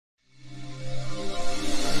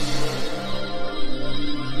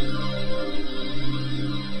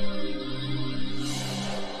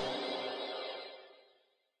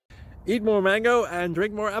Eat more mango and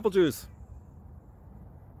drink more apple juice.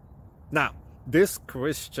 Now, this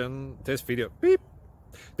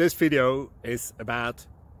video is about,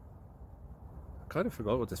 I kind of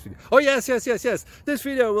forgot what this video. Oh yes. This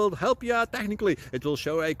video will help you out technically. It will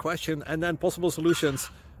show a question and then possible solutions.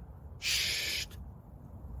 Shh.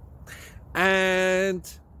 And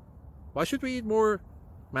why should we eat more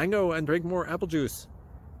mango and drink more apple juice?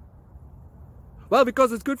 Well,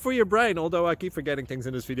 because it's good for your brain, although I keep forgetting things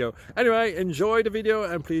in this video. Anyway, enjoy the video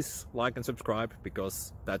and please like and subscribe,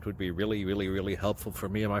 because that would be really helpful for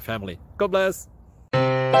me and my family. God bless!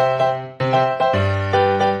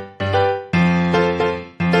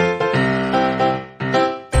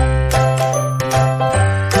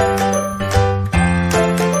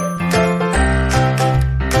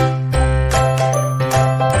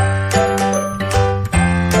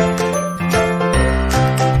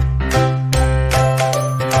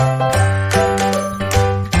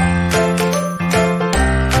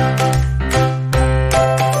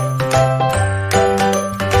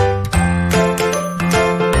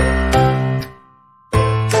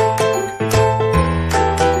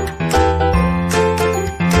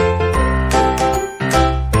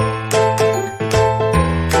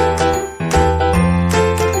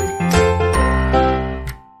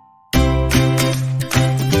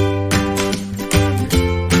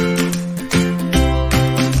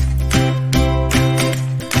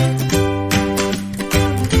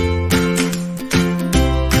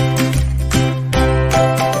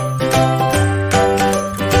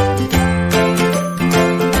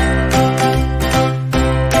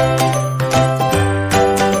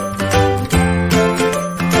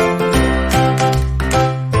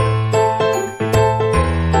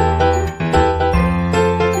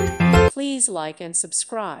 Please like and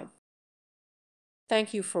subscribe.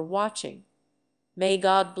 Thank you for watching. May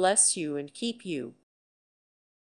God bless you and keep you.